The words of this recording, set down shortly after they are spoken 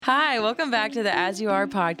Hi, welcome back to the As You Are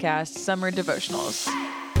podcast, Summer Devotionals.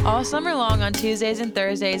 All summer long on Tuesdays and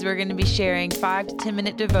Thursdays, we're going to be sharing 5 to 10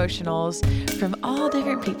 minute devotionals from all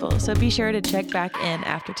different people. So be sure to check back in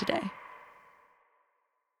after today.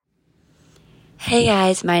 Hey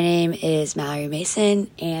guys, my name is Mallory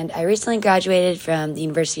Mason, and I recently graduated from the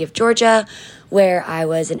University of Georgia, where I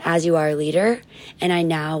was an As You Are leader, and I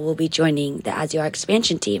now will be joining the As You Are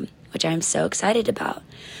expansion team, which I'm so excited about.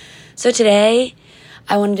 So today,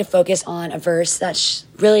 I wanted to focus on a verse that's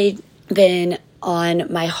really been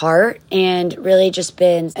on my heart and really just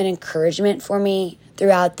been an encouragement for me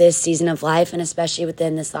throughout this season of life, and especially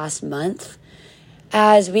within this last month.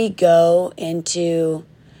 As we go into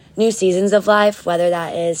new seasons of life, whether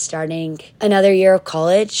that is starting another year of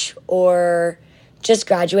college or just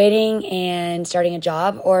graduating and starting a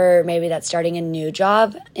job, or maybe that's starting a new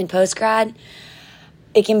job in post-grad,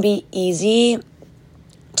 it can be easy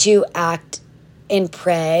to act and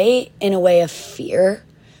pray in a way of fear.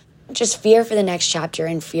 Just fear for the next chapter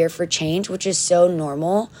and fear for change, which is so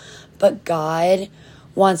normal. But God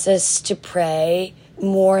wants us to pray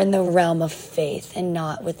more in the realm of faith and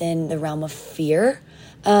not within the realm of fear.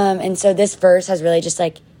 And so this verse has really just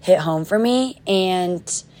hit home for me. And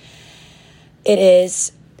it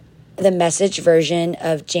is the Message version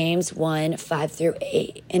of James 1,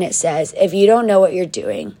 5-8. And it says, if you don't know what you're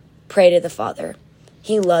doing, pray to the Father.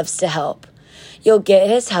 He loves to help. You'll get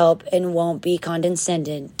his help and won't be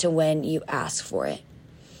condescending to when you ask for it.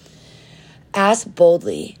 Ask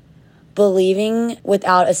boldly, believing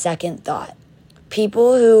without a second thought.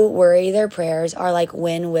 People who worry their prayers are like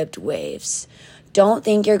wind-whipped waves. Don't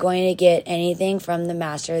think you're going to get anything from the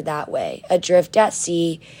Master that way. Adrift at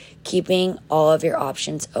sea, keeping all of your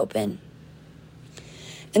options open.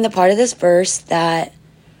 And the part of this verse that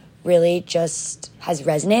really just has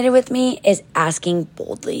resonated with me is asking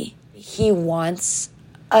boldly. He wants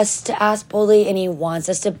us to ask boldly, and he wants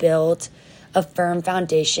us to build a firm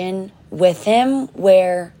foundation with him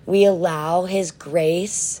where we allow his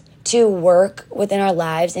grace to work within our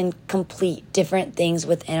lives and complete different things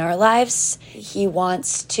within our lives. He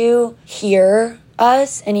wants to hear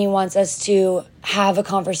us, and he wants us to have a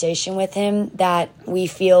conversation with him that we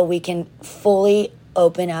feel we can fully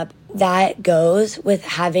open up. That goes with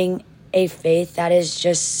having a faith that is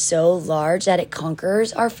just so large that it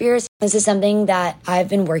conquers our fears. This is something that I've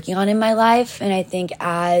been working on in my life, and I think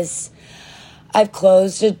as I've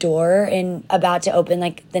closed a door and about to open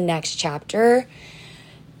the next chapter,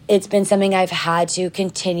 it's been something I've had to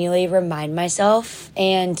continually remind myself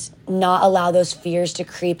and not allow those fears to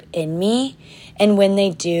creep in me. And when they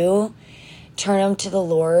do, turn them to the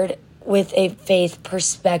Lord with a faith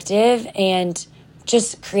perspective and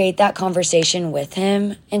just create that conversation with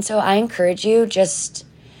him. And so I encourage you, just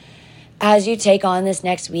as you take on this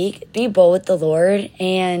next week, be bold with the Lord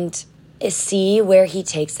and see where he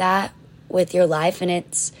takes that with your life. And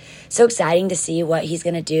it's so exciting to see what he's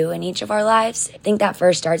going to do in each of our lives. I think that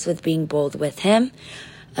first starts with being bold with him.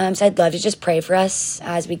 So I'd love to just pray for us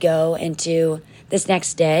as we go into this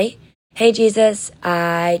next day. Hey, Jesus,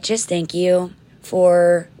 I just thank you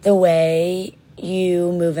for the way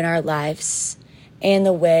you move in our lives and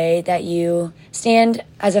the way that you stand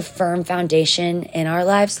as a firm foundation in our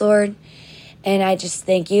lives, Lord. And I just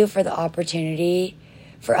thank you for the opportunity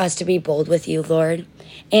for us to be bold with you, Lord,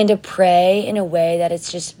 and to pray in a way that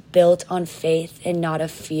it's just built on faith and not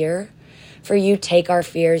of fear. For you take our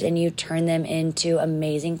fears and you turn them into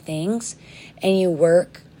amazing things, and you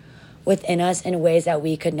work within us in ways that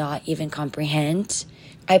we could not even comprehend.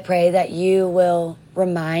 I pray that you will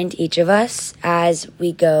remind each of us as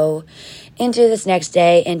we go into this next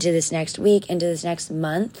day, into this next week, into this next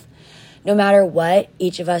month, no matter what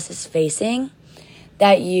each of us is facing,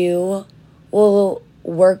 that you will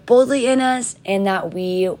work boldly in us and that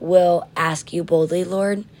we will ask you boldly,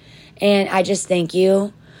 Lord. And I just thank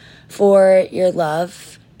you for your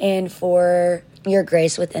love and for your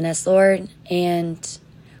grace within us, Lord. And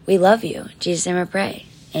we love you. In Jesus' name I pray.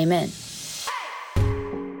 Amen.